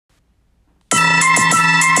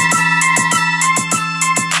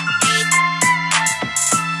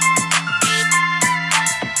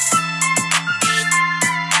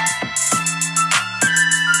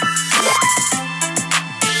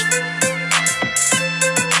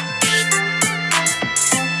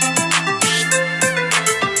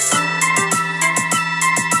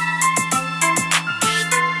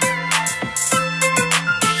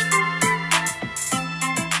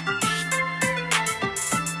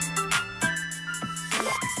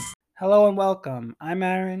Hello and welcome. I'm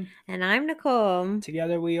Aaron. And I'm Nicole.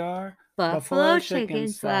 Together we are Buffalo Chicken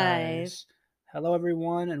Slice. Hello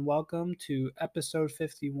everyone and welcome to episode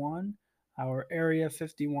 51, our Area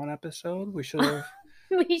 51 episode. We should have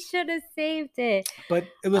We should have saved it. but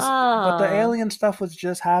the Oh, alien stuff was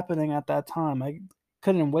just happening at that time. I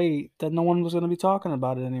couldn't wait that no one was going to be talking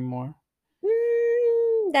about it anymore.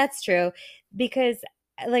 that's true. Because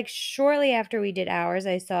shortly after we did ours,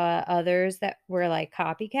 I saw others that were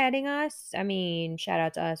copycatting us. I mean, shout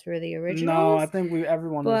out to us for the No, I originals. think But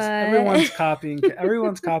everyone's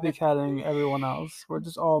copycatting everyone else. We're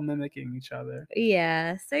just all mimicking each other.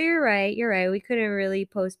 yeah, so you're right. You're right. We couldn't really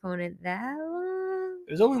postpone it that long.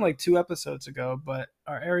 It was only like 2 episodes ago, but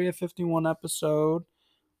our Area 51 episode,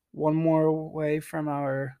 one more away from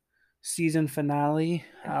our season finale,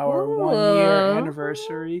 our 1 year Ooh.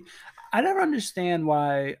 anniversary. I never understand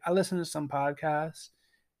why I listen to some podcasts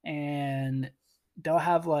and they'll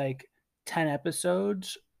have like 10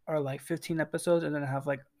 episodes or like 15 episodes and then have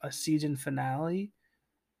like a season finale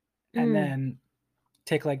and Mm. then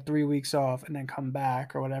take like 3 weeks off and then come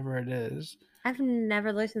back or whatever it is. I've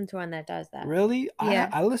never listened to one that does that. Really? I Yeah.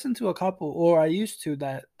 I listened to a couple, or I used to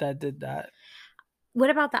that did that. What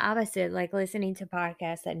about the opposite? Like listening to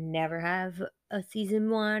podcasts that never have a season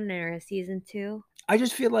 1 or a season 2? I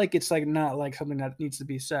just feel like it's like not like something that needs to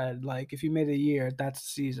be said. Like if you made a year, that's a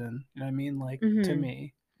season. You know what I mean? Like to Mhm.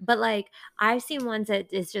 me. But, I've seen ones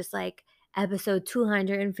that is just, episode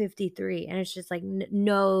 253, and it's just,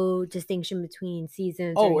 no distinction between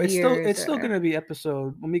seasons or Oh, it's still years it's still or gonna be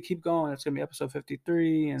episode when we keep going, it's gonna be episode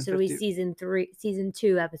 53 and so it'll be 50. season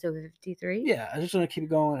 2, episode 53? Yeah, I'm just gonna keep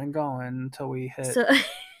going and going until we hit So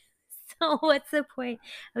so what's the point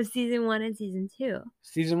of season 1 and season 2?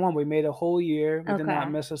 season one. We made a whole year. We did not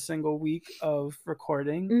Okay. miss a single week of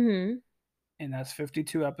recording. Mhm. And that's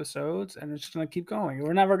 52 episodes, and it's just gonna keep going.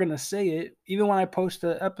 We're never gonna say it. Even when I post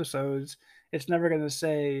the episodes, it's never gonna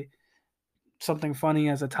say something funny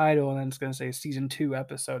as a title and then it's gonna say season 2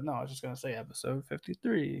 episode. No, it's just gonna say episode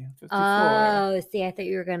 53, 54. Oh, see, I thought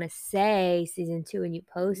you were gonna say season 2 when you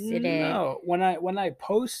posted it. No, when I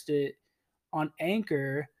post it on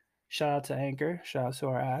Anchor, shout out to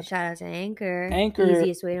our ad. Shout out to Anchor. Anchor,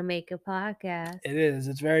 Easiest way to make a podcast. it is.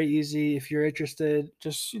 It's very easy. If you're interested,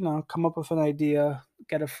 just come up with an idea,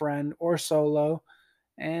 get a friend or solo,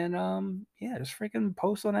 and yeah, just freaking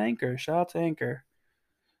post on Anchor. Shout out to Anchor.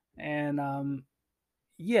 And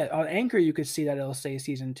yeah, on Anchor you could see that it'll say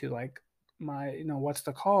season 2. Like my, what's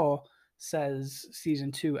the call says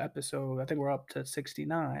season 2 episode. I think we're up to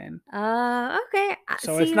 69. Okay.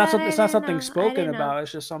 So See that? I it's not didn't something know. I spoken didn't know. about.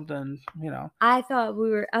 It's just something. I thought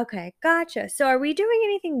we were okay. Gotcha. So, are we doing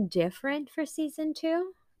anything different for season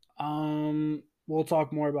 2? We'll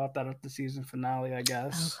talk more about that at the season finale, I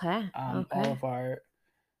guess. Okay. All Okay. of our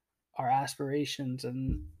aspirations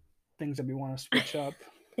and things that we want to switch up.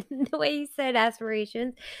 The way you said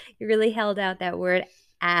aspirations, you really held out that word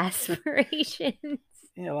aspirations.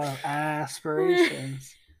 Yeah, a lot of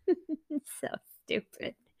aspirations. So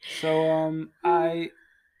stupid. So I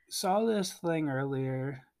saw this thing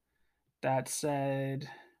earlier that said,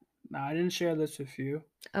 now I didn't share this with you.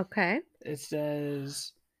 Okay. It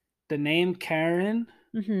says the name Karen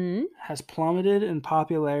Mhm. has plummeted in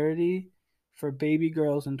popularity for baby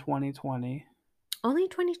girls in 2020. Only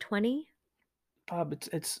 2020? Bob,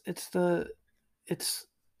 it's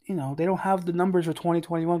they don't have the numbers for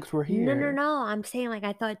 2021 because we're No, no, here. no. I'm saying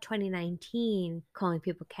I thought 2019 calling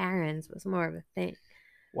people Karens was more of a thing.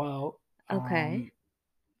 Well, Okay.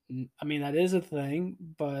 I mean that is a thing,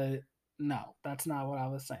 but no, that's not what I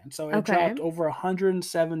was saying. So it Okay. dropped over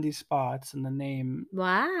 170 spots in the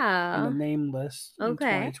Wow. name list in Okay.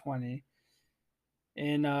 2020.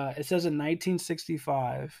 And it says in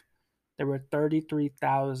 1965 there were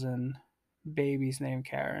 33,000 babies named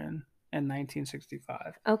Karen in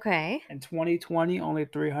 1965. Okay. In 2020, only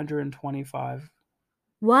 325.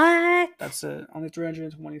 What? That's it. Only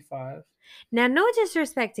 325. Now, no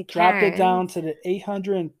disrespect to Dropped it down Karens. to the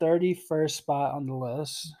 831st spot on the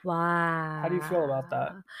list. How do you feel about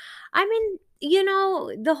that? Wow. I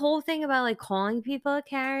mean, the whole thing about calling people a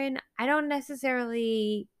Karen, I don't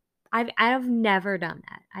necessarily I've never done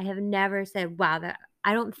that. I have never said, wow, that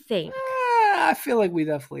I don't think. I feel like we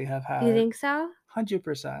definitely have You had think so?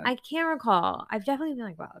 100%. I can't recall. I've definitely been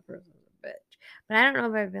like, wow, that person's a bitch. But I don't know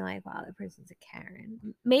if I've been like, wow, that person's a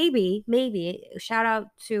Karen. Maybe, maybe. Shout out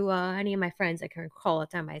to any of my friends that can recall the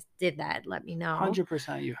time I did that. Let me know.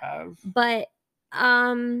 100% you have. But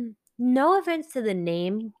no offense to the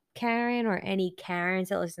name Karen or any Karens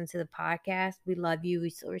that listen to the podcast. We love you. We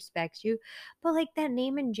still respect you. But that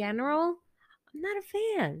name in general, I'm not a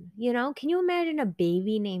fan, you know? Can you imagine a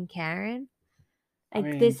baby named Karen? I Like,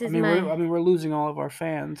 mean, this I is mean, we're my I mean, we're losing all of our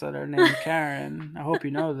fans that are named Karen. I hope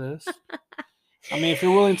you know this. I mean, if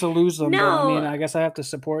you're willing to lose them, then I mean, No. I guess I have to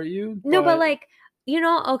support you. No, but, But like,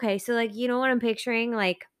 okay, so, like, you know what I'm picturing?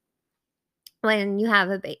 Like, when you have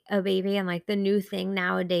a baby and, like, the new thing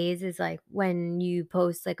nowadays is, like, when you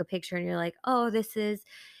post, like, a picture and you're like, "Oh, this is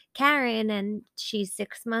Karen, and she's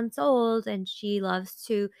 6 months old, and she loves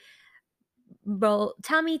to roll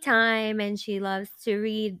tummy time, and she loves to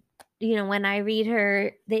read, when I read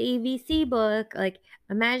her the ABC book." Like,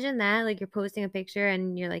 imagine that, like, you're posting a picture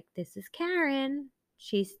and you're like, "This is Karen.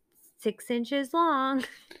 She's 6 inches long."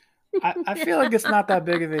 I feel like it's not that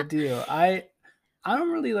big of a deal. I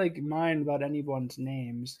don't really like mind about anyone's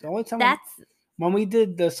names. The only time That's when we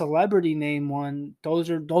did the celebrity name one, those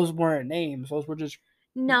weren't names. Those were just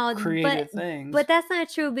no, but creative things. that's not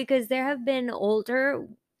true because there have been older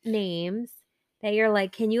names that you're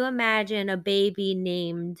like, "Can you imagine a baby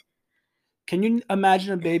named" Can you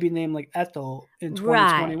imagine a baby named like Ethel in Right.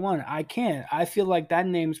 2021? I can't. I feel like that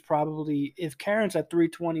name's probably if Karen's at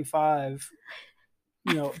 325,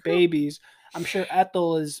 babies, I'm sure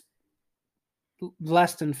Ethel is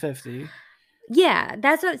less than 50. Yeah,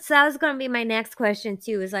 that was gonna be my next question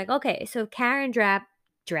too, is like, okay, so Karen drapped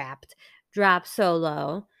dropped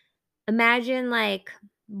solo. Imagine, like,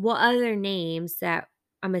 what other names that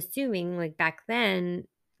I'm assuming, like, back then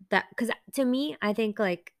that because to me, I think,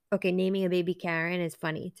 like, okay, naming a baby Karen is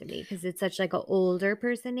funny to me because it's such, like, a older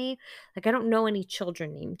person name. Like, I don't know any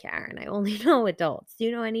children named Karen. I only know adults. Do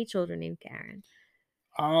you know any children named Karen?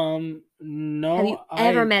 Have you No,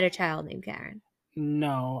 ever met a child named Karen?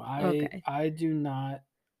 no, Okay. I do not.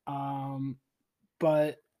 Um,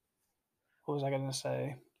 but what was I gonna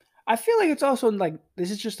say? I feel like it's also like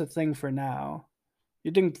this is just a thing for now.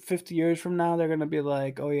 You think 50 years from now they're gonna be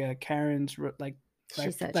like, oh yeah,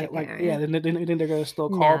 She's such a yeah. Karen. You think they're gonna still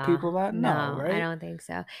call No, people that? No, no, I right? don't think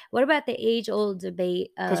so. What about the age-old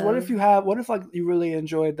debate Because of what if like you really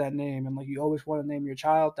enjoyed that name and like you always want to name your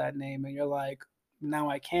child that name and you're like, now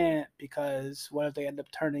I can't because what if they end up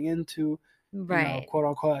turning into, right, quote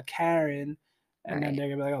unquote a Karen, and then right, they're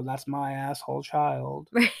gonna be like, oh, that's my asshole child.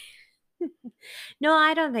 right. No,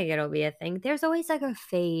 I don't think it'll be a thing. There's always, like, a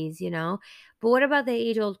phase, you know? But what about the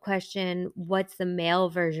age-old question, what's the male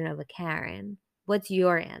version of a Karen? What's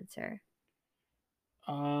your answer?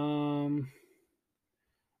 Um,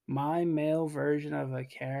 my male version of a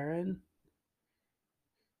Karen.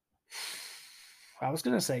 I was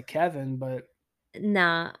gonna say Kevin, but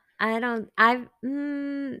Nah, I don't I've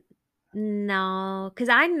no, because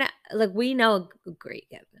I kn like, we know a great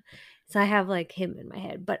Kevin. So I have, like, him in my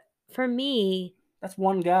head, but for me that's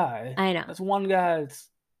one guy. I know. That's one guy.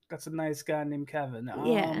 That's a nice guy named Kevin.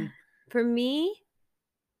 Yeah. For me,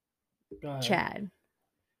 Go ahead. Chad.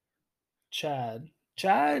 Chad.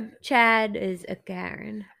 Chad. Chad is a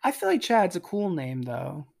Karen. I feel like Chad's a cool name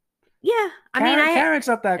though. Yeah, I mean, Karen's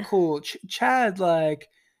not that cool. Chad, like,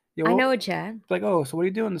 I yo, know a Chad. like, oh, so what are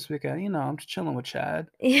you doing this weekend? I'm just chilling with Chad.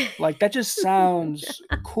 Yeah. Like that just sounds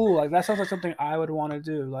cool. Like that sounds like something I would want to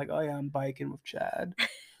do. Like, oh yeah, I'm biking with Chad.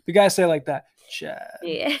 You guys say it like that, Chad.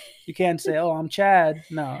 Yeah. You can't say, oh, I'm Chad.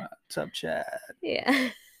 No, what's up, Chad? Yeah.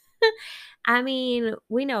 I mean,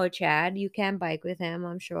 we know a Chad. You can bike with him,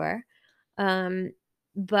 I'm sure. Um,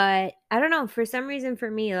 but I don't know, for some reason for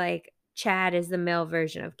me, like, Chad is the male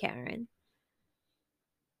version of Karen.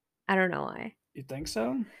 I don't know why. You think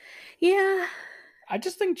so? Yeah. I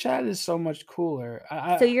just think Chad is so much cooler.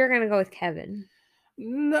 So you're gonna go with Kevin.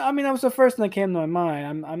 No, I mean that was the first thing that came to my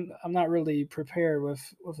mind. I'm not really prepared with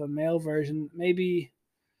a male version. Maybe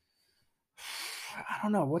I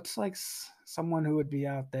don't know what's like someone who would be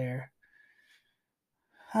out there.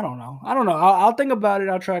 I don't know. I don't know. I'll think about it.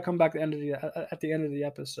 I'll try to come back at the end of the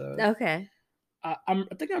episode. Okay. I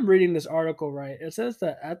think I'm reading this article right. It says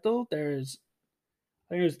that Ethel I think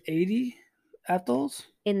there's 80 Ethels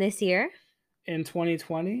In this year? in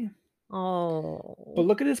 2020. But Oh,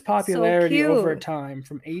 look at its so popularity over cute. time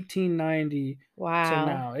from 1890 to Wow.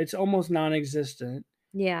 now. It's almost non-existent.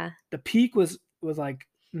 Yeah. The peak was like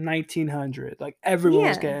 1900. Like everyone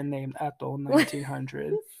was Yeah. getting named Ethel in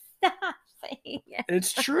 1900. Stop saying it.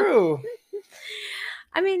 It's true.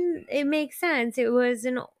 I mean, it makes sense. It was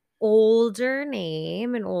an older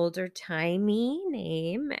name, an older timey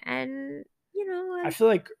name, and I like feel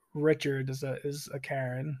like Richard is a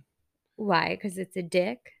Karen. why? Because it's a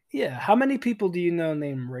dick. Yeah. How many people do you know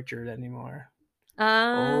named Richard anymore?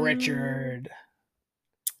 Um, Richard.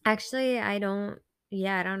 actually, I don't.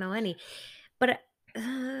 Yeah, I don't know any, but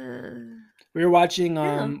no. We were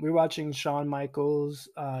watching Shawn Michaels.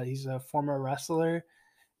 He's a former wrestler,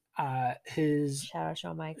 His Shout out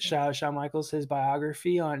Shawn Michaels. Shawn Michaels, his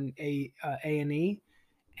biography on A&E,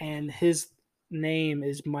 and his name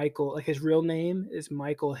is Michael. Like his real name is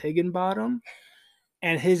Michael Higginbottom,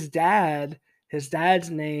 and his dad's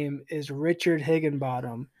name is Richard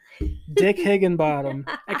Higginbottom, Dick Higginbottom,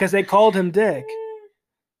 because they called him Dick.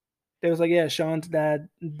 They was like, yeah, Sean's dad,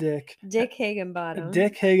 Dick, Dick Higginbottom.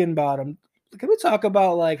 Dick Higginbottom. Can we talk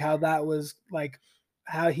about like how that was like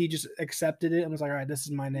how he just accepted it and was like, all right, this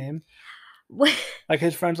is my name. Like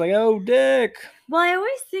his friends like, oh, Dick. Well, I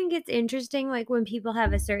always think it's interesting, like when people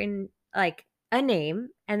have a certain like a name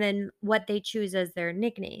and then what they choose as their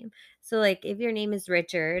nickname. So, like if your name is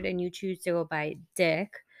Richard and you choose to go by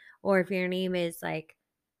Dick, or if your name is like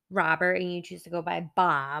Robert and you choose to go by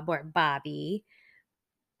Bob or Bobby,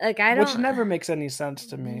 like I Which don't. never makes any sense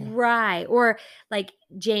to me. Right. Or like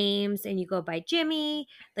James and you go by Jimmy.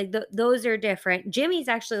 Like those are different. Jimmy's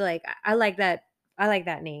actually like I like that. I like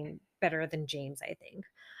that name better than James, I think.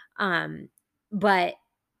 But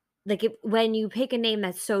like when you pick a name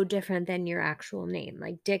that's so different than your actual name,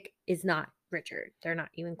 like Dick is not Richard. They're not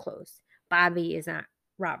even close. Bobby is not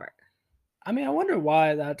Robert. I mean, I wonder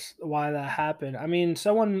why that happened. I mean,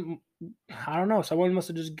 I don't know, someone must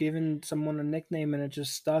have just given someone a nickname and it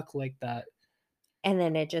just stuck like that. And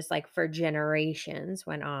then it just like for generations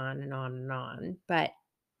went on and on and on. But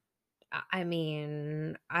I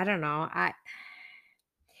mean, I don't know.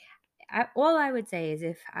 All I would say is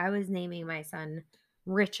if I was naming my son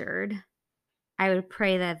Richard, I would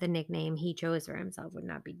pray that the nickname he chose for himself would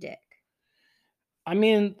not be Dick. I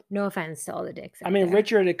mean, No offense to all the Dicks out there.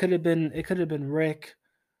 Richard. It could have been Rick,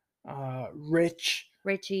 Rich,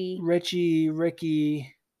 Richie. Richie,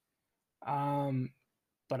 Ricky.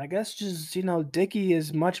 But I guess just Dickie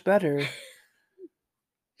is much better.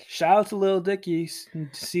 Shout out to Lil Dicky.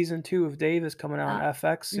 Season 2 of Dave is coming out on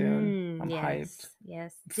FX soon. I'm hyped.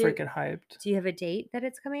 Yes. Freaking hyped. Do you have a date that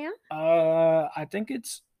it's coming out?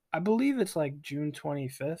 I believe it's like June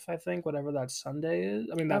 25th, I think, whatever that Sunday is.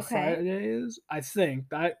 I mean, that Friday is. I think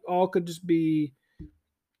that all could just be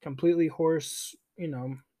completely Horse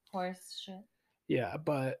shit. Yeah,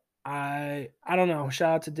 but I don't know.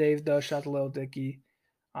 Shout out to Dave though. Shout out to Lil Dicky.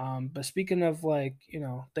 But speaking of like,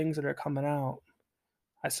 things that are coming out,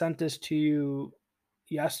 I sent this to you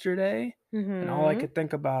yesterday, and all I Mm-hmm. could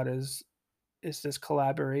think about is this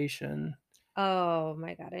collaboration. Oh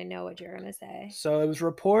my god, I know what you're gonna say. So it was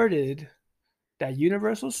reported that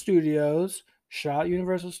Universal Studios, shout out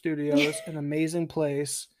Universal Studios, an amazing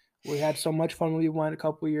place. We had so much fun when we went a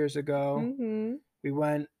couple years ago. Mm-hmm. We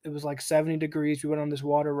went, it was like 70 degrees. We went on this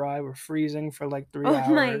water ride. We're freezing for like 3 Oh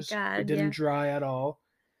my hours. We god, didn't yeah. dry at all.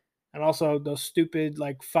 And also those stupid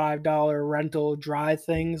like $5 rental dry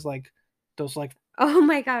things, like those like Oh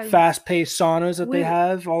my god. fast-paced saunas that they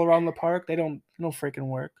have all around the park. They don't freaking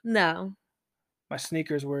work. No. My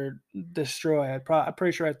sneakers were destroyed. I'm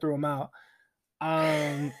pretty sure I threw them out.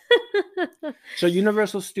 So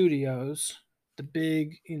Universal Studios, the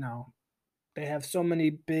big, they have so many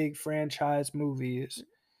big franchise movies.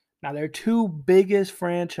 Now, their two biggest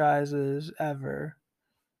franchises ever,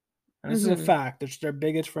 and this is a fact, it's their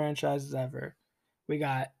biggest franchises ever. We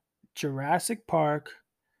got Jurassic Park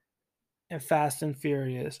and Fast and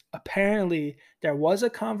Furious. Apparently, there was a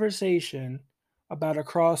conversation about a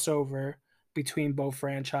crossover between both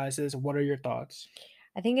franchises. What are your thoughts?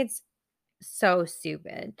 I think it's so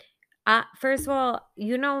stupid. First of all,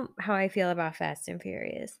 you know how I feel about Fast and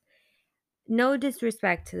Furious. No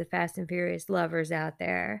disrespect to the Fast and Furious lovers out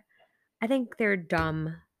there. I think they're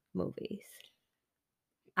dumb movies.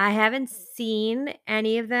 I haven't seen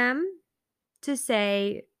any of them to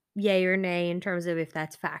say yay or nay in terms of if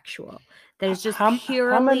that's factual. That is just How many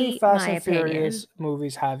purely Fast my and opinion. Furious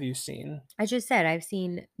movies have you seen? I just said I've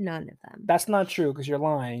seen none of them. That's not true because you're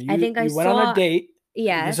lying. I think I you went on a saw. date. This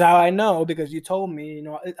Yes. is how I know because you told me.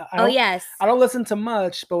 Oh, yes. I don't listen to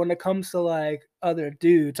much, but when it comes to like other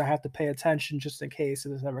dudes, I have to pay attention just in case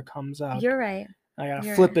if this ever comes up. You're right. I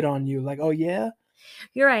gotta flip it on you, like, oh yeah.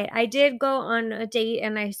 You're right. I did go on a date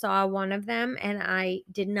and I saw one of them and I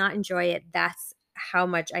did not enjoy it. That's how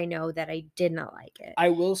much I know that I did not like it. I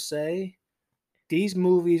will say, these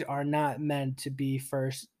movies are not meant to be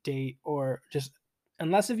first date or just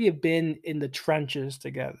unless if you've been in the trenches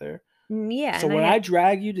together. Yeah. So when I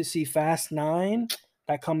drag you to see Fast 9,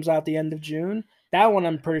 that comes out the end of June. That one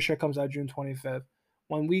I'm pretty sure comes out June 25th.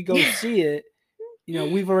 When we go see it,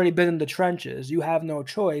 we've already been in the trenches. You have no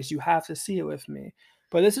choice. You have to see it with me.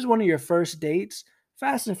 But this is one of your first dates.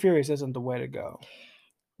 Fast and Furious isn't the way to go.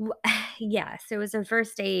 Yes, it was a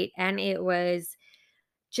first date and it was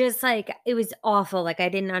just, like, it was awful, like, I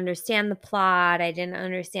didn't understand the plot, I didn't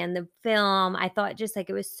understand the film, I thought just, like,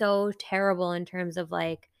 it was so terrible in terms of,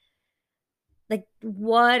 like,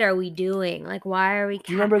 what are we doing? Like, why are we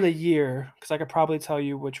Do you ca remember the year? Because I could probably tell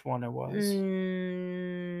you which one it was. no,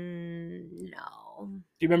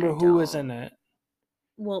 Do you I remember who was don't. in it?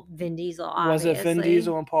 Well, Vin Diesel, Was it Vin obviously.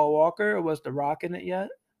 Diesel and Paul Walker, or was The Rock in it yet?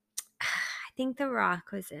 I think The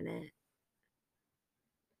Rock was in it.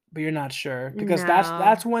 But you're not sure because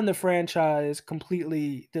that's No. when the franchise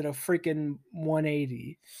completely did a freaking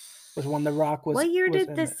 180. Was when The Rock What year was did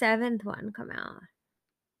in the it. 7th one come out?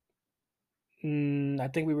 I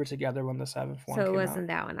think we were together when the seventh one So it came out. wasn't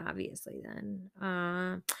that one, obviously, then.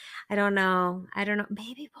 I don't know. I don't know.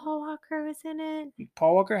 Maybe Paul Walker was in it?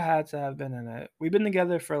 Paul Walker had to have been in it. We've been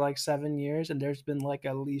together for like 7 years, and there's been like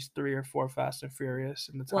at least 3 or 4 Fast and Furious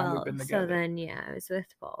in the time we've Well, been so together. then, yeah, I was with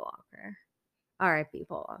Paul Walker. R.I.P.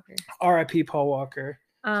 Paul Walker. R.I.P. Paul Walker.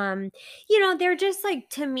 Um, they're just like,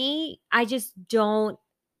 to me, I just don't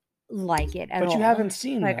like it at But you all. haven't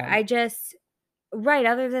seen Like, them. right,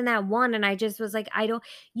 other than that one, and I just was like, I don't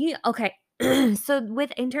you okay. So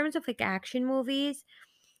with in terms of, like, action movies,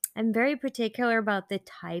 I'm very particular about the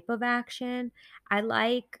type of action. I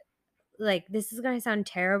like, this is gonna sound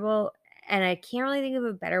terrible, and I can't really think of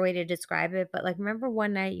a better way to describe it, but, like, remember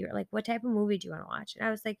one night you were like, "What type of movie do you wanna watch?" And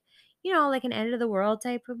I was like, like an end of the world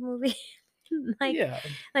type of movie, like Yeah.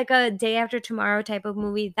 like a Day After Tomorrow type of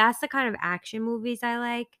movie. That's the kind of action movies I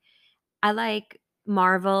like. I like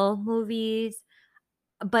Marvel movies,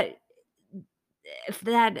 but if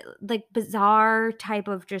that, like, bizarre type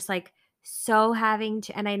of just, like, so having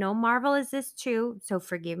to, and I know Marvel is this too, so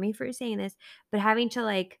forgive me for saying this, but having to,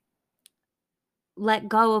 like, let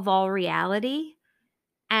go of all reality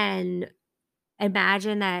and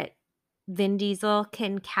imagine that Vin Diesel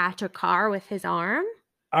can catch a car with his arm.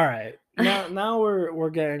 All right. Now we're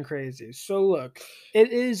getting crazy. So look,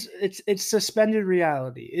 it's suspended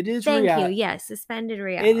reality. Thank you. Yes, suspended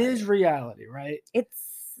It is reality. reality, right?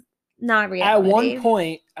 It's not reality.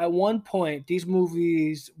 At one point, these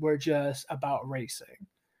movies were just about racing.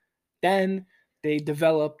 Then they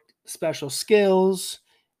developed special skills,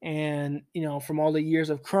 and from all the years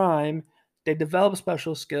of crime, they developed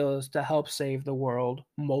special skills to help save the world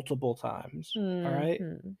multiple times. All right,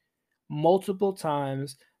 Mhm. multiple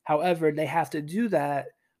times. However, they have to do that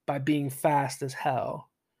by being fast as hell.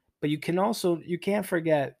 But you can't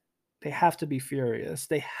forget they have to be furious.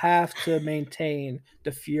 They have to maintain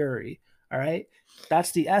the fury. All right?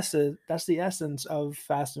 That's the essence of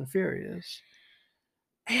Fast and Furious.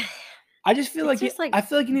 I just feel It's like just like I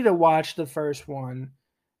feel like you need to watch the first one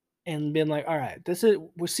and be like, all right,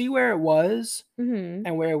 we'll see where it was mhm.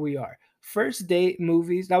 and where we are. First date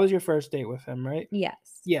movies, that was your first date with him, right? Yes.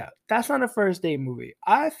 Yeah, that's not a first date movie.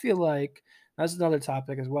 I feel like that's another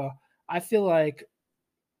topic as well. I feel like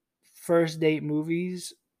first date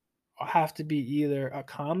movies have to be either a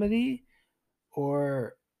comedy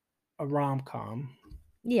or a rom com,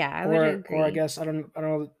 Yeah, I would or I agree. guess I don't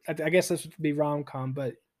know. I guess this would be rom com,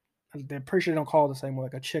 but they're pretty sure they don't call it the same way,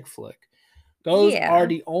 like a chick flick. Those are Yeah.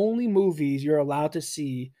 the only movies you're allowed to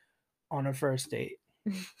see on a first date.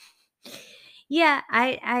 Yeah,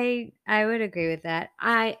 I would agree with that.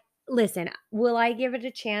 I Listen, will I give it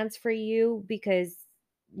a chance for you because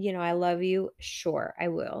I love you? Sure, I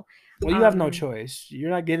will. Well, you have no Um choice. You're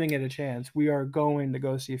not giving it a chance. We are going to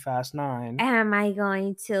go see Fast Nine. am I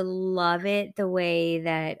going to love it the way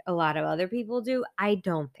that a lot of other people do? I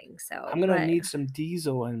don't think I'm so, gonna but need some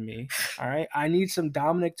Diesel in me. All right, I need some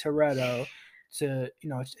Dominic Toretto to,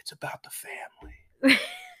 it's about the family.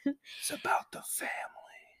 It's about the family.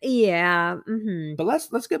 yeah, mhm. But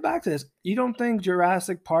let's get back to this. You don't think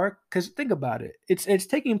Jurassic Park? Because think about it. It's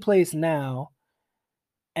taking place now,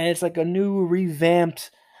 and it's like a new revamped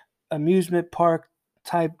amusement park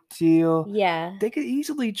type deal. Yeah. They could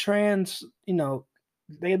easily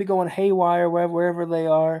they could be going haywire wherever they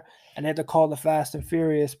are, and they have to call the Fast and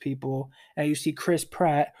Furious people. And you see Chris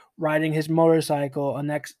Pratt riding his motorcycle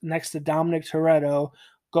next to Dominic Toretto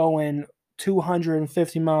going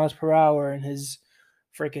 250 miles per hour in his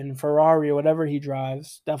freaking Ferrari or whatever he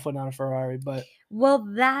drives. Definitely not a Ferrari, but Well,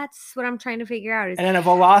 that's what I'm trying to figure out is and then a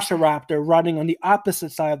Velociraptor running on the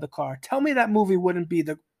opposite side of the car. Tell me that movie wouldn't be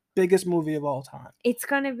the biggest movie of all time. it's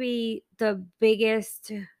gonna be the biggest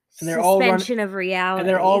And they're all run suspension of and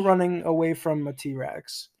they're all reality. running away from a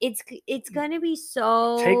T-Rex. It's gonna be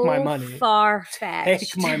Take my so money. Take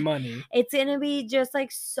far-fetched. my money. It's gonna be just,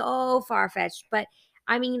 like, so far-fetched, but,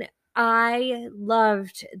 I mean, I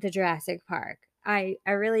loved the Jurassic Park. I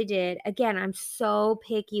really did. Again, I'm so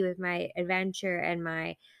picky with my adventure and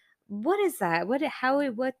my what is that?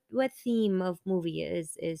 What theme of movie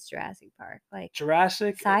is Jurassic Park? Like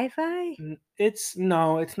Jurassic, sci-fi? it's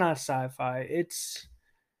no, it's not sci-fi.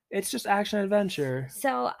 It's just action adventure.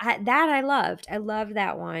 So that I loved. I loved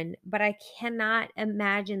that one, but I cannot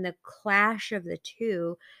imagine the clash of the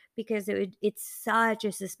two because it's such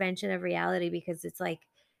a suspension of reality because it's like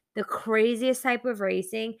the craziest type of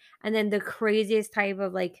racing and then the craziest type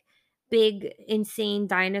of like big insane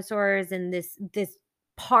dinosaurs and this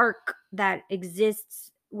park that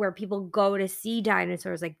exists where people go to see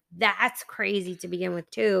dinosaurs. Like that's crazy to begin with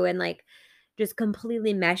too, and like just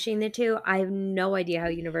completely meshing the two. I have no idea how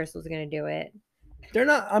Universal's going to do it. They're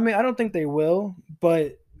not. I mean, I don't think they will,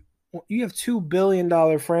 but you have $2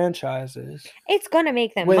 billion franchises It's gonna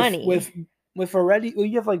make them with money. with with already.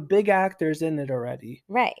 You have like big actors in it already.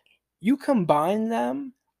 Right. You combine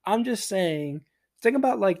them. I'm just saying. Think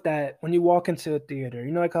about like that when you walk into a theater.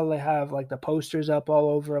 You know, like how they have like the posters up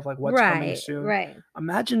all over of like what's coming Right, soon. right.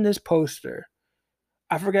 Imagine this poster.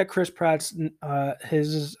 I forget Chris Pratt's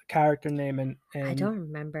his character name I don't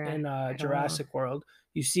remember in at all. Jurassic World.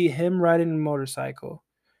 You see him riding a motorcycle.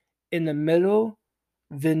 In the middle,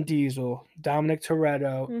 Vin Diesel, Dominic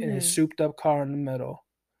Toretto in his Mhm. souped up car in the middle.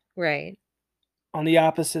 Right. On the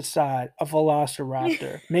opposite side, a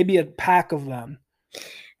velociraptor, maybe a pack of them.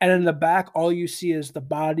 And in the back, all you see is the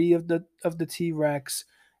body of the T Rex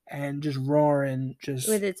and just roaring, With just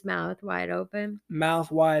its mouth wide open.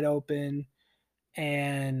 mouth wide open,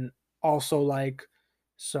 and also like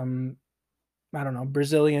some, I don't know,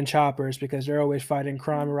 Brazilian choppers because they're always fighting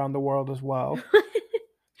crime around the world as well.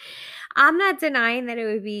 I'm not denying that it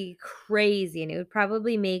would be crazy, and it would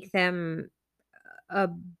probably make them a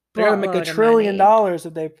They're gonna make a buttload of trillion money. dollars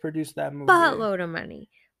if they produce that movie. Buttload of money.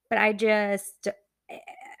 But I just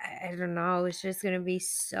I don't know, it's just gonna be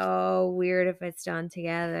so weird if it's done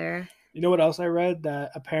together. You know what else I read?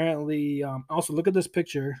 That apparently, also look at this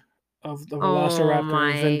picture of the Oh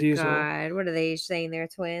Velociraptor with Vin my Diesel. god. What are they saying they're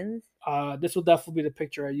twins? This will definitely be the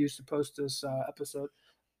picture I use to post this episode.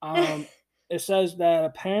 Um, it says that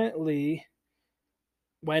apparently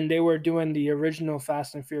when they were doing the original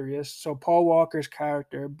Fast and Furious, so Paul Walker's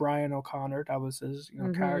character Brian O'Connor, that was his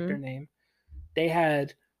character Mhm. name. They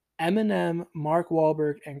had Eminem, Mark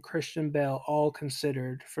Wahlberg, and Christian Bale all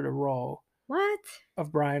considered for the role What?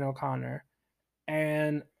 of Brian O'Connor.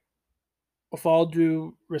 And with all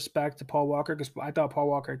due respect to Paul Walker, because I thought Paul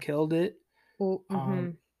Walker killed it. Oh, Um,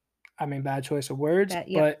 mhm. I mean, bad choice of words, That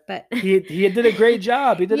yep, but but he did a great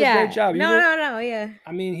job. He did a great yeah. job. No, no, no, yeah.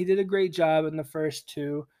 I mean, he did a great job in the first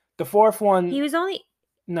two. The fourth He one, was only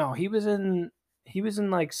no, he was in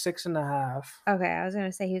like six and a half. okay, I was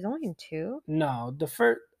gonna say he was only in 2? No,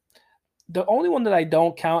 the only one that I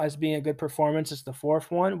don't count as being a good performance is the fourth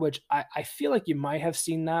one, which I feel like you might have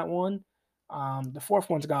seen that one. The fourth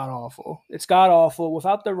one's god awful. It's god awful.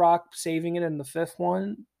 Without The Rock saving it in the fifth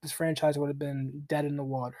one, this franchise would have been dead in the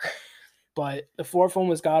water. But the fourth one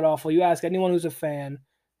was god awful. You ask anyone who's a fan,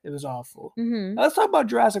 it was awful. Mhm. Now, let's talk about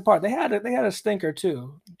Jurassic Park. They had a stinker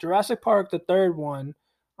too. Jurassic Park, the third one.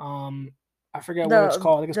 Um, I forget what it's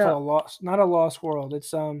called. I think it's The called a lost, not a lost world.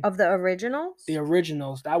 It's of the the originals?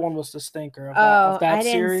 originals. That one was the stinker of Oh, that I didn't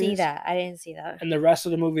see series, that. I didn't see that. and the rest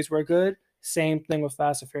of the movies were good. Same thing with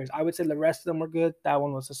Fast and Furious. I would say the rest of them were good. That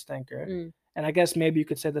one was a stinker, Mm. and I guess maybe you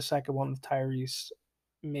could say the second one with Tyrese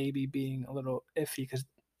maybe being a little iffy because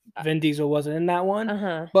Uh, Vin Diesel wasn't in that one.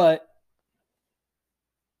 uh-huh. But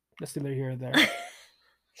that's neither here or there. But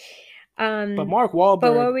Um, but what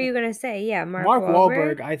were you gonna say? Yeah, Mark Mark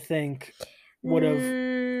Wahlberg? Wahlberg, I think would have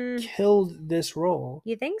Mm, killed this role.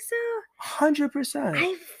 you think so? 100%.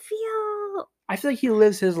 I feel I feel like he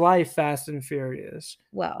lives his life fast and furious.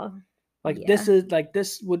 well, Like yeah.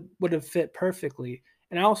 this would have fit perfectly.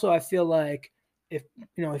 And also I feel like if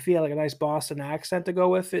if he had like a nice Boston accent to go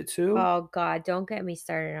with it too, Oh god, don't get me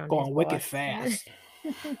started on his going wicked boss. fast.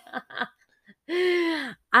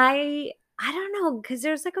 I don't know because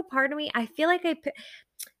there's like a part of me. I feel like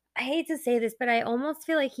I hate to say this, but I almost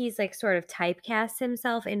feel like he's like sort of typecast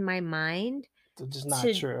himself in my mind It's just not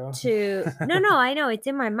to true. no, I know it's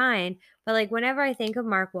in my mind, but like whenever I think of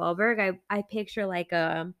Mark Wahlberg, I picture like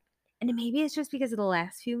a and maybe it's just because of the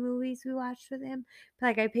last few movies we watched with him, but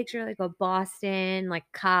like I picture like a Boston like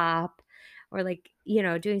cop or like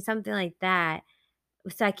doing something like that.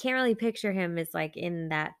 So I can't really picture him as like in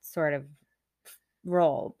that sort of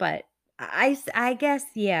role, but I guess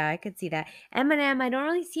yeah, I could see that. Eminem, I don't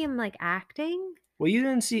really see him like acting, Well, you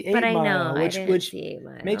didn't see but Eight I know Mile, I didn't which see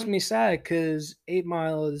 8 makes Mile. me sad because 8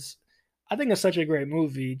 Mile is, I think, it's such a great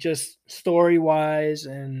movie, just story wise,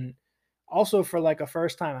 and also for like a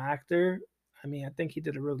first time actor. I mean, I think he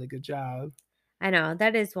did a really good job. I know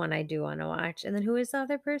that is one I do want to watch. And then who is the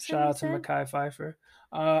other person Shout you out to said? Mekhi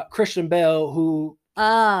Phifer. Christian Bale, who to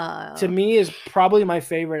Oh, me is probably my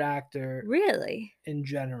favorite actor really? in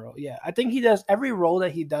general. Yeah, I think he does every role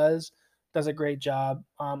that he does a great job.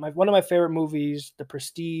 One of my favorite movies, The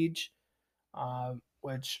Prestige,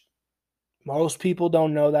 which most people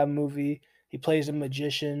don't know that movie. He plays a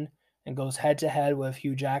magician and goes head to head with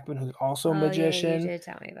Hugh Jackman, who's also a Oh yeah, you magician, did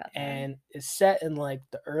tell me about that. and it's set in like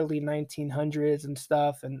the early 1900s and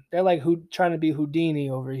stuff. And they're like who trying to be Houdini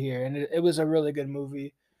over here, and it was a really good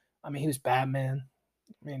movie. I mean, he was Batman.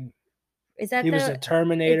 I mean, Is that he was a the? Is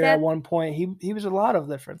Terminator at that? one point. He was a lot of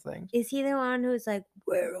different things. Is he the one who's like,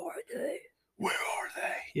 where are they? Where are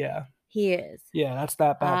they? Yeah. He is. Yeah, that's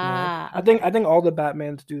that Batman. Ah, I okay. think all the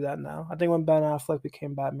Batmans do that now. I think when Ben Affleck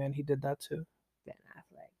became Batman, he did that too. Ben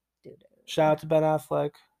Affleck, dude. Shout out to Ben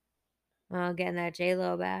Affleck. Oh, getting that J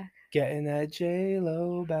Lo back. Getting that J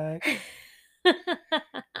Lo back.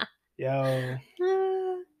 Yo.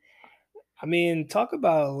 I mean, talk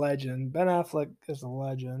about a legend. Ben Affleck is a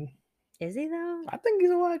legend. Is he though? I think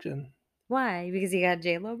he's a legend. Why? Because he got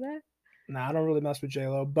J Lo back. Nah, I don't really mess with J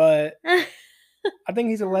Lo, but I think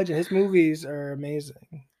he's a legend. His movies are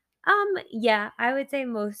amazing. Yeah, I would say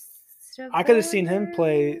most of I could have them seen him are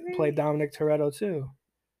really play great. Dominic Toretto too.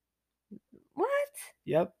 What?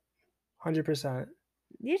 Yep, 100%.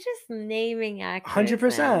 You're just naming Hundred actors now.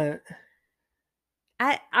 percent.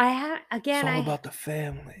 I have It's again. all about the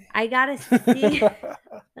family. I gotta see.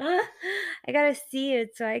 I gotta see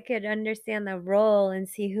it so I could understand the role and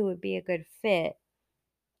see who would be a good fit.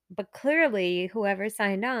 But clearly, whoever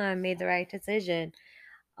signed on made the right decision,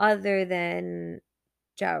 other than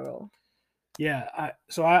Ja Rule. Yeah,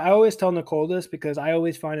 I always tell Nicole this because I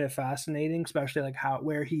always find it fascinating, especially like how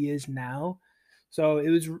where he is now. So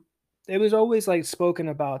it was always like spoken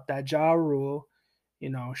about that Ja Rule,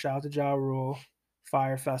 shout out to Ja Rule,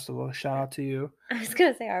 Fire Festival, shout out to you. I was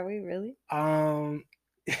gonna say, are we really? Um,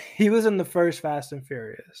 he was in the first Fast and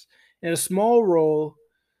Furious in a small role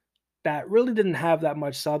that really didn't have that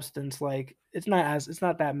much substance. Like it's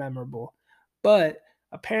not that memorable, but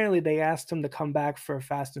apparently they asked him to come back for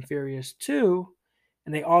Fast and Furious 2,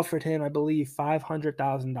 and they offered him, I believe, $500,000.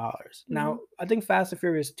 Mm-hmm. Now I think Fast and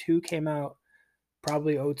Furious 2 came out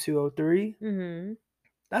probably 02, 03. Mm-hmm.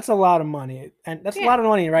 That's a lot of money, and that's a Yeah. lot of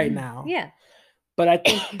money right now. Yeah. But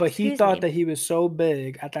he Excuse thought me. that he was so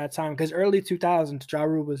big at that time because early 2000s, Ja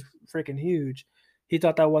Rule was freaking huge. He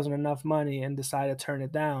thought that wasn't enough money and decided to turn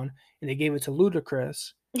it down, and they gave it to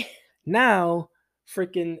Ludacris. Now,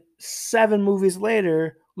 freaking 7 movies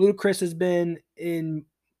later, Ludacris has been in,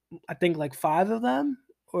 I think, like 5 of them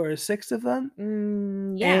or 6 of them,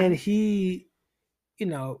 and Yeah. he,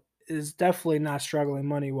 is definitely not struggling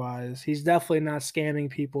money wise. He's definitely not scamming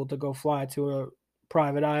people to go fly to a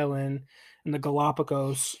private island in the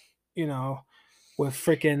Galapagos, you know, with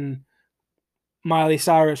freaking Miley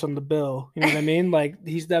Cyrus on the bill. You know what I mean? Like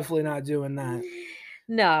he's definitely not doing that.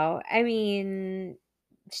 No, I mean,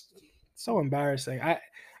 So embarrassing.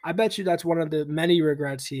 I bet you that's one of the many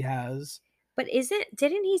regrets he has. but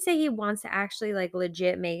didn't he say he wants to actually like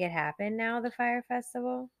legit make it happen now, the Fire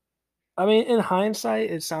Festival? I mean, in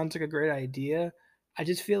hindsight, it sounds like a great idea. I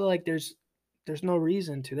just feel like there's no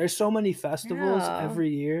reason to. There's so many festivals No. every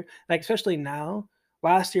year, like especially now.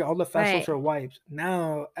 Last year, all the festivals Right. were wiped.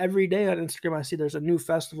 Now, every day on Instagram, I see there's a new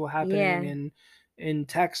festival happening Yeah. in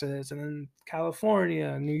Texas and in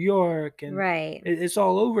California, New York, and Right. it's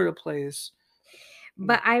all over the place.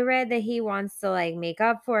 But I read that he wants to like make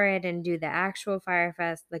up for it and do the actual Fire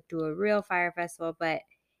Fest, like do a real Fire Festival. But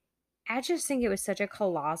I just think it was such a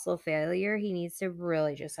colossal failure. He needs to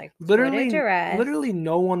really just like put it to Literally, rest.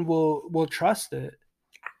 no one will trust it.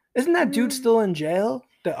 Isn't that dude Mm, still in jail?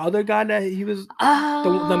 The other guy that he was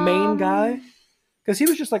the main guy? Um, Because he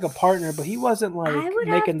was just like a partner, but he wasn't like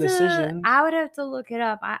making decisions. I would have to look it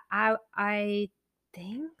up. I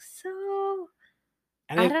think so.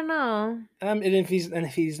 And I if don't know. and if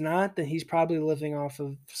he's not, then he's probably living off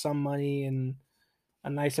of some money in a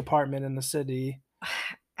nice apartment in the city,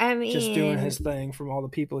 I just doing his mean, thing from all the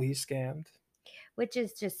people he scammed. which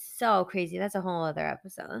is just so crazy. That's a whole other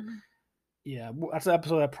episode. Yeah, that's an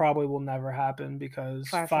episode that probably will never happen because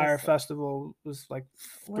Fire Fire Festival. Festival was like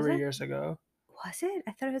Was 3 years ago. it?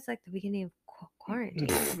 I thought it was like the beginning of quarantine.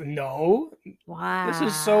 No, this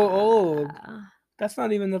is so old. Wow. That's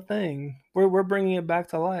not even the thing. We're bringing it back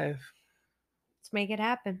to life. Let's make it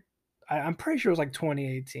happen. I'm pretty sure it was like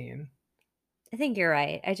 2018. I think you're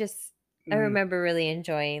right. I Mm, remember really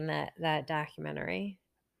enjoying that documentary.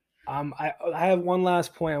 I have one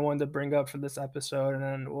last point I wanted to bring up for this episode, and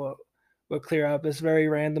then we'll clear up. This very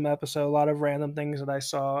random episode, a lot of random things that I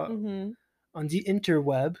saw. Mhm. on the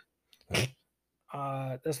interweb.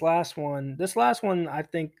 This last one, I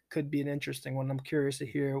think could be an interesting one. I'm curious to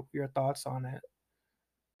hear your thoughts on it.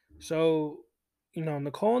 So,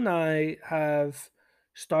 Nicole and I have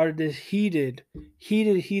started this heated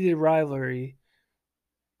rivalry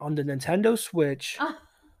on the Nintendo Switch Oh,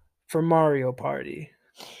 for Mario Party.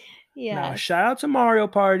 Now, yes. shout out to Mario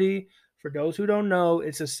Party. For those who don't know,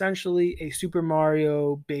 it's essentially a Super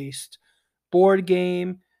Mario based board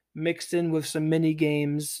game mixed in with some mini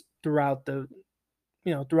games throughout the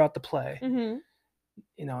play. Hmm.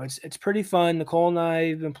 It's pretty fun. Nicole and I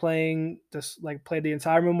have been playing this, like, played the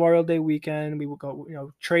entire Memorial Day weekend. We would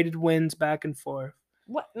go, traded wins back and forth.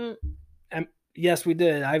 What? And yes, we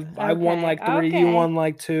did. I won Okay. like three. You Okay. won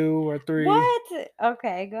like two or three. What?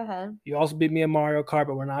 Okay, go ahead. You also beat me in Mario Kart,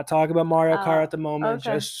 but we're not talking about Mario Kart Oh, at the moment.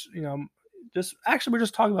 okay. Just actually, we're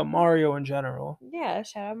just talking about Mario in general. Yeah,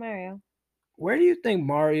 shout out Mario. Where do you think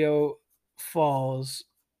Mario falls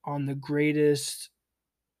on the greatest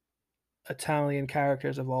Italian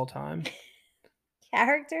characters of all time?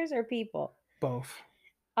 Characters or people? Both.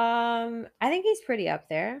 I think he's pretty up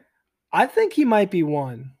there. I think he might be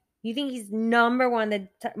one. You think he's number one, the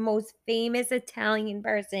most famous Italian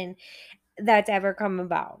person that's ever come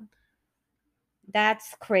about?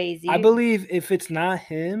 That's I crazy. believe if it's not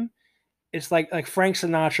him, it's like Frank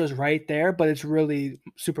Sinatra's right there, but it's really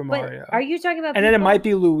Super But are Mario. you talking about And then it might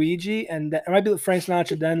people? be Luigi, and it might be Frank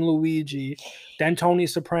Sinatra, then Luigi, then Tony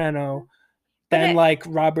Soprano, But then like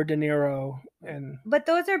Robert De Niro, and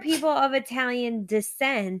those are people of Italian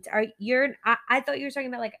descent. Are you're? I thought you were talking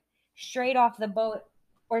about like straight off the boat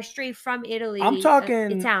or straight from I'm Italy,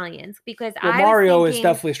 talking. Italians. Because Well, I was Mario is thinking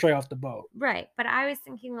definitely straight off the boat. right, but I was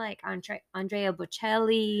thinking like Andrea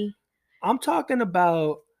Bocelli. I'm talking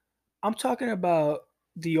about. I'm talking about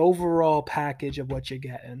the overall package of what you're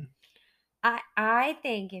getting. I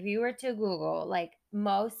think if you were to Google like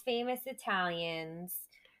most famous Italians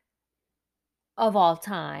of all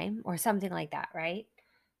time or something like that, right?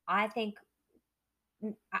 I think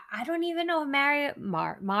I don't even know if Listen,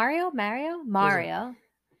 Mario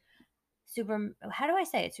Super. How do I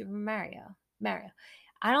say it? Super Mario.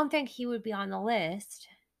 I don't think he would be on the list,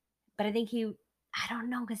 but I think he. I don't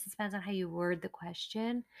know because it depends on how you word the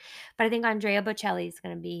question. But I think Andrea Bocelli is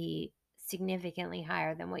going to be significantly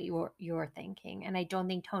higher than what you're thinking, and I don't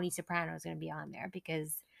think Tony Soprano is going to be on there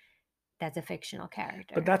because that's a fictional but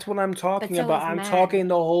character. that's what I'm But talking so about. is I'm talking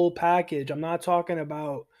the Mario. whole package. I'm not talking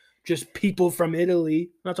about just people from Italy.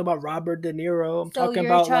 I'm not talking about Robert De Niro. I'm So talking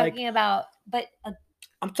you're about like talking about, but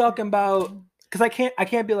I'm talking about because I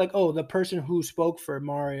can't be like, oh, the person who spoke for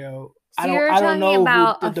Mario. I so don't you're I don't talking know who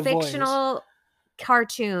about a did the voice. fictional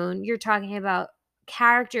cartoon. You're talking about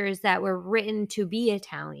characters that were written to be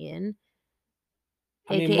Italian,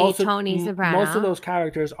 I mean, aka Tony most of Soprano. those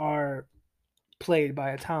characters are played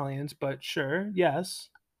by Italians, but sure, yes.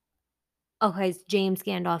 Okay, it's James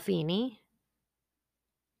Gandolfini.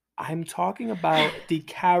 I'm talking about the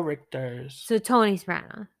characters. So Tony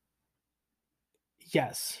Soprano.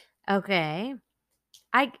 Yes. Okay.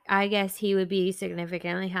 I guess he would be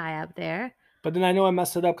significantly high up there. But then I know I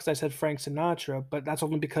messed it up because I said Frank Sinatra, but that's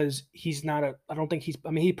only because he's not a. I don't think he's.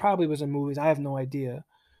 I mean, he probably was in movies. I have no idea.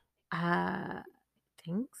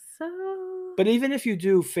 Think so. But even if you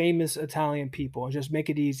do famous Italian people and just make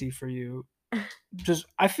it easy for you, just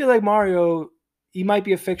I feel like Mario, he might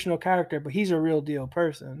be a fictional character, but he's a real deal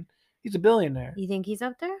person. He's a billionaire. You think he's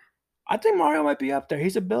up there? I think Mario might be up there.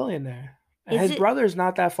 He's a billionaire, and Is his it brother's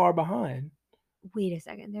not that far behind. wait a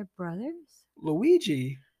second, they're brothers?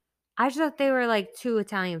 Luigi. I just thought they were like two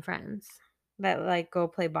Italian friends that like go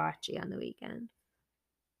play bocce on the weekend.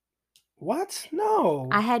 What? I No.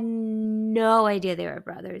 had no idea they were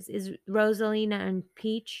brothers. Is Rosalina and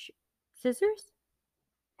Peach sisters?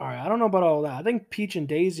 All right, I don't know about all that. I think Peach and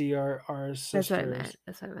Daisy are That's what I meant. sisters.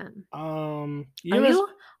 That's what I meant. Are You ever? you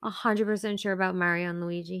 100% sure about Mario and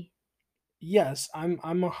Luigi? Yes, I'm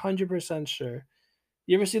 100% sure.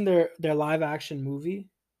 You ever seen their live action movie?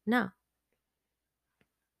 No.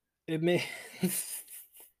 It made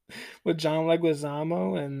with John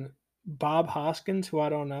Leguizamo and Bob Hoskins, who I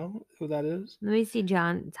don't know who that is. Let me see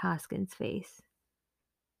John Hoskins' face.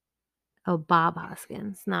 Oh, Bob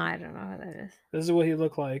Hoskins. No, I don't know who that is. This is what he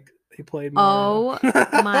looked like. He played Mario.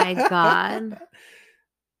 Oh my God.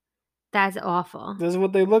 That's awful. This is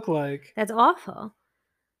what they look like. That's awful.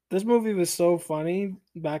 This movie was so funny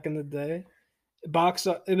back in the day.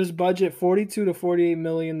 It was budget 42 to 48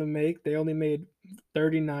 million to make. They only made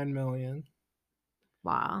 39 million.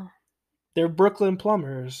 Wow. They're Brooklyn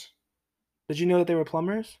plumbers. Did you know that they were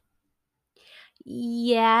plumbers?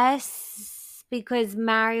 Yes, because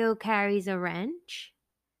Mario carries a wrench.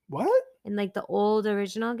 What? in like the old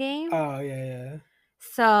original game. Oh yeah, yeah.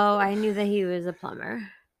 So I knew that he was a plumber.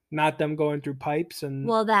 Not them going through pipes and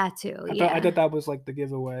Well, that too, I thought yeah. that was like the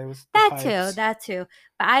giveaway was the That too, pipes. that too.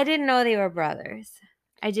 But I didn't know they were brothers.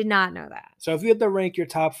 I did not know that. So if you had to rank your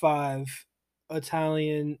top 5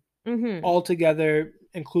 Italian Mhm. altogether,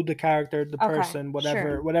 include the character, the Okay, person,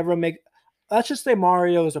 sure. whatever make, let's just say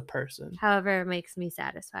Mario is a person. However, it makes me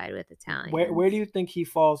satisfied with Where Italians. do you think he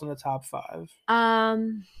falls in the top 5?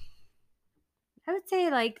 Um, I would say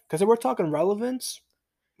like Because if we're talking relevance,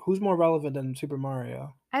 who's more relevant than Super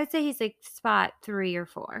Mario? I would say he's like spot 3 or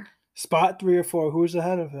 4. Spot 3 or 4. Who's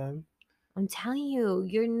ahead of him? I'm telling you,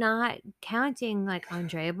 you're not counting like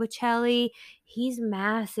Andrea Bocelli. He's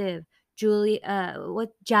massive. Julie,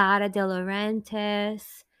 what Giada De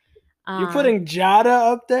Laurentiis. You're Um, putting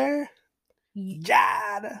Jada up there. y-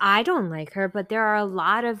 Jada. I don't like her, but there are a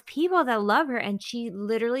lot of people that love her, and she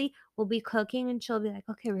literally will be cooking, and she'll be like,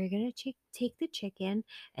 "Okay, we're gonna take the chicken,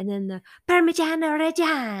 and then the Parmigiano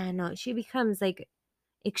Reggiano." She becomes like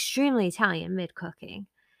extremely Italian mid cooking.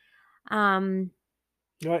 Um,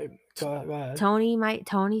 Go ahead.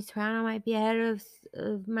 Tony Soprano might be ahead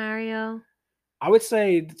of Mario. I would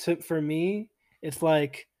say for me, it's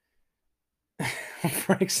like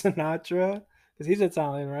Frank Sinatra because he's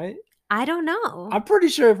Italian, right? I don't know. I'm pretty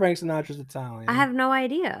sure Frank Sinatra's I Italian. have no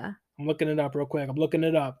idea. I'm looking it up real quick. I'm looking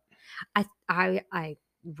it up. I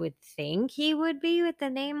would think he would be with a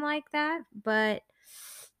name like that, but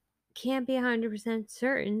can't be 100%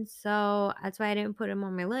 certain. So that's why I didn't put him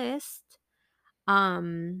on my list.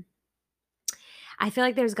 Um, I feel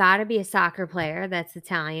like there's got to be a soccer player that's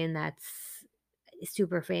Italian that's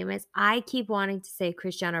super famous. I keep wanting to say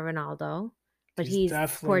Cristiano Ronaldo, but He's he's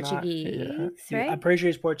definitely not. Yeah, Portuguese, right? I'm pretty sure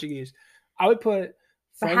he's Portuguese. I would put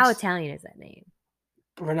But how Frank's Italian is that name?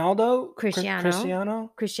 Ronaldo, Cristiano.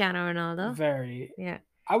 Cristiano. Cristiano Ronaldo. Very. Yeah.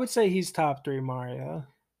 I would say he's top 3 Mario.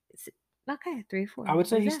 Okay, 3, I 4. would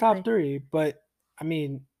say he's top Exactly. 3, but I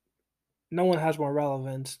mean, no one has more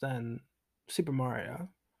relevance than Super Mario.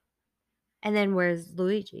 And then where's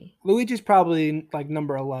Luigi? Luigi's probably like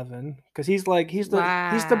number 11 because he's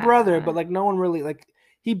the brother, but Wow. like no one really like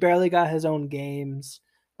he barely got his own games.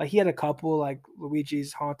 Like he had a couple like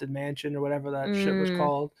Luigi's Haunted Mansion or whatever that shit was Mm,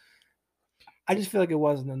 called. I just feel like it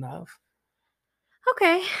wasn't enough.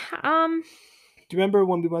 okay. Do you remember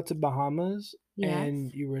when we went to Bahamas Yes.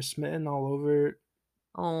 and you were smitten all over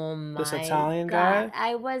Oh this my Italian god. guy?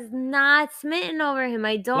 I was not smitten over him.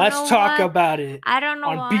 I don't Let's know talk why. about it I don't know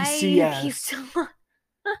on why you keep BCS. talking.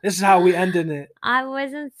 This is how we ended it. I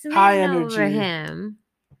wasn't High smitten over energy. him.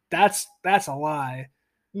 That's a lie.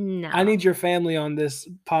 I No. need your family on this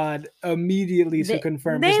pod immediately to They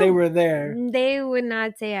confirm because they they were there. they would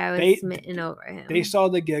not say I was They smitten over they him. saw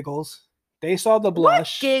the giggles. They saw the What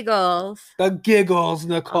blush. giggles? The giggles, Oh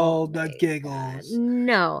Nicole. The my god. giggles.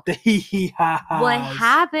 No. The hee hee ha What ha's.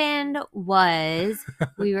 happened was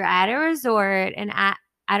we were at a resort and I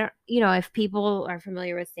don't if people are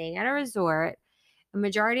familiar with staying at a resort, a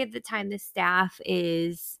majority of the time the staff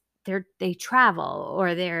is they travel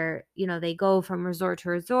or they go from resort to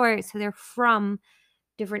resort, so they're from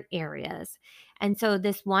different areas. And so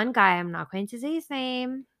this one guy, I'm not going to say his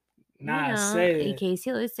name, Nah, say in it. case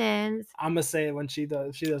he listens. I'm gonna say it when she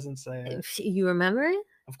does. She doesn't say it. If you remember it?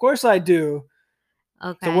 Of course I do.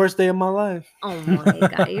 It's the Okay. worst day of my life. Oh my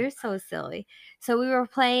god, you're so silly. So we were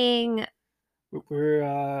playing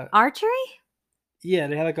We're archery yeah,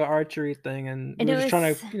 they had like an archery thing, and we and were just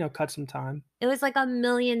trying to cut some time. it was like a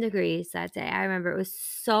million degrees that day. I remember it was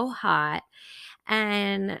so hot.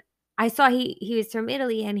 And I saw he was from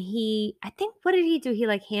Italy and I think what did he do? He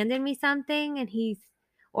like handed me something and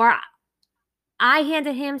or I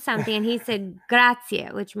handed him something and he said grazie,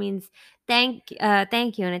 which means thank you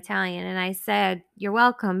in Italian. And I said, "You're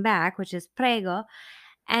welcome" back, which is prego.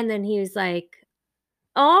 And then he was like,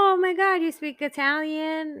 "Oh my god, you speak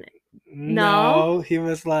Italian?" No. No, he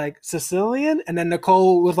was like Sicilian, and then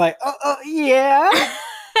Nicole was like, yeah,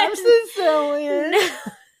 I'm Sicilian." No.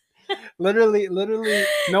 Literally,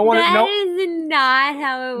 That is not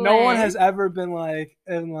how it no one went. has ever been like,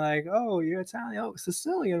 oh, you're Italian, oh,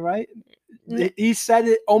 Sicilian, right? N- He said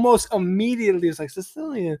it almost immediately. It's like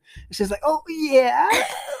Sicilian. And she's like, oh yeah,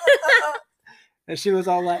 and she was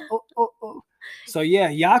all like, oh. So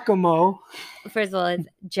yeah, Giacomo, First of all, it's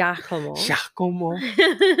Giacomo. Giacomo.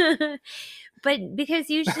 But because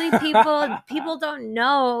usually people don't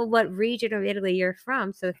know what region of Italy you're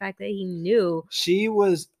from, so the fact that he knew. She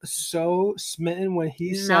was so smitten when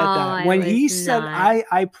he No, said that. I When was he said, not.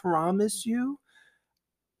 I promise you.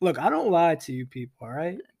 Look, I don't lie to you people, all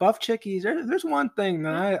right? Buff chickies, there's one thing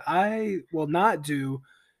that I will not do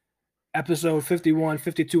episode 51,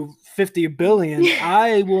 52, 50 billion,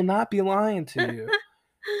 I will not be lying to you.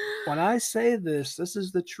 When I say this, this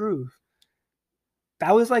is the truth.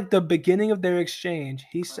 That was like the beginning of their exchange.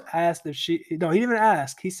 He asked if she, no, he didn't even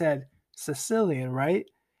ask. He said, Sicilian, right?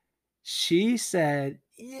 She said,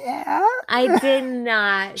 yeah. I did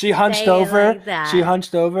not She hunched say it over. like She that.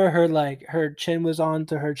 hunched over. Her chin was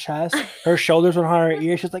onto her chest. Her shoulders were on her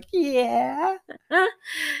ear. She was like, yeah.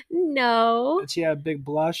 No. And she had big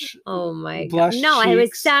Oh my god. blush No, I was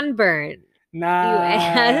cheeks. sunburned. You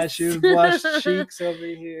Nah, she ass. was blush cheeks over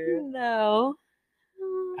here. No.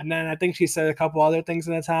 And then I think she said a couple other things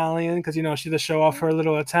in Italian because she to show off her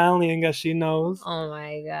little Italian that she knows. Oh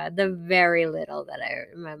my god. The very little that I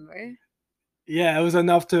remember. Yeah, it was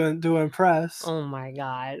enough to impress. Oh my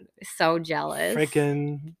god. So jealous.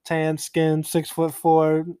 Freaking tan skin,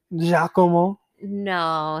 6'4", Giacomo.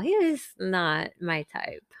 No, he was not my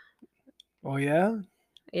type. Oh yeah,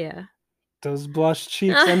 Yeah. those blush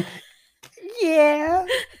cheeks and yeah,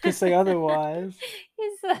 to say otherwise.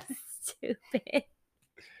 He's so stupid.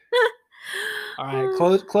 All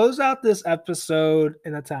right, close out this episode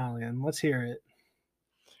in Italian. Let's hear it.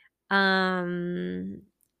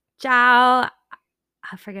 Ciao.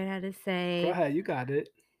 I forget how to say. Go ahead, you got it.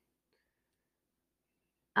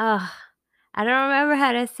 Oh, I don't remember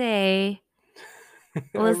how to say.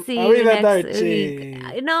 We'll see you next week.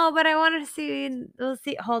 Arrivederci. No, but I wanted to see. We'll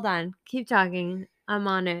see. Hold on. Keep talking. I'm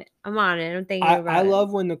on it. I'm thinking I about it.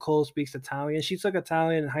 love when Nicole speaks Italian. She took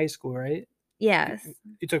Italian in high school, right? Yes.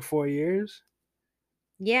 You took 4 years?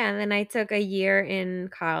 Yeah, and then I took a year in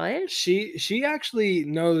college. She actually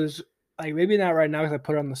knows, like, maybe not right now because I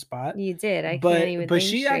put her on the spot. You did. I can't even But think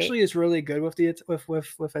she straight. actually is really good with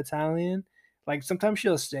with Italian. Like sometimes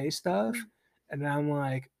she'll say stuff, and I'm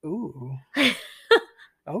like, ooh,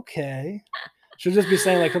 okay. She'll just be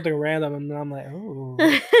saying like something random, and I'm like, ooh.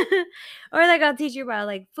 Or like I'll teach you about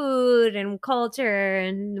like food and culture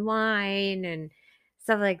and wine and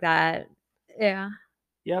stuff like that. Yeah.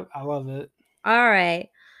 Yep, I love it. All right.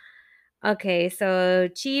 Okay, so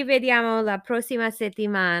ci vediamo la prossima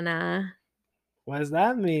settimana. What does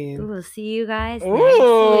that mean? We'll see you guys Ooh,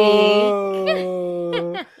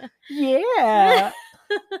 next week. yeah.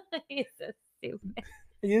 He's so stupid.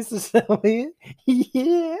 Used to say,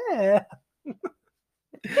 yeah.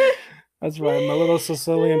 That's right, my little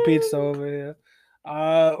Sicilian pizza over here.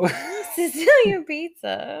 Sicilian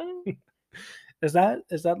pizza. Is that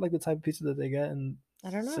like the type of pizza that they get in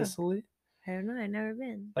I don't know. Sicily? I don't know. I've never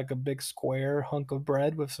been. Like a big square hunk of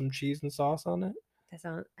bread with some cheese and sauce on it? I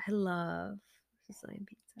love Sicilian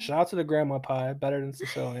pizza. Shout out to the grandma pie, better than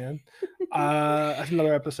Sicilian. That's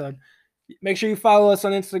another episode. Make sure you follow us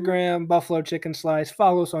on Instagram, Buffalo Chicken Slice.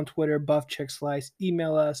 Follow us on Twitter, Buff Chick Slice.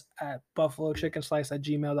 Email us at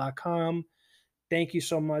buffalochickenslice@gmail.com. Thank you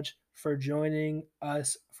so much for joining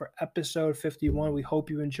us for episode 51. We hope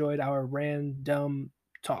you enjoyed our random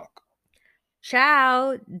talk.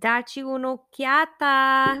 Ciao, dacci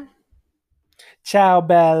un'occhiata. Ciao,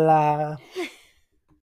 Bella.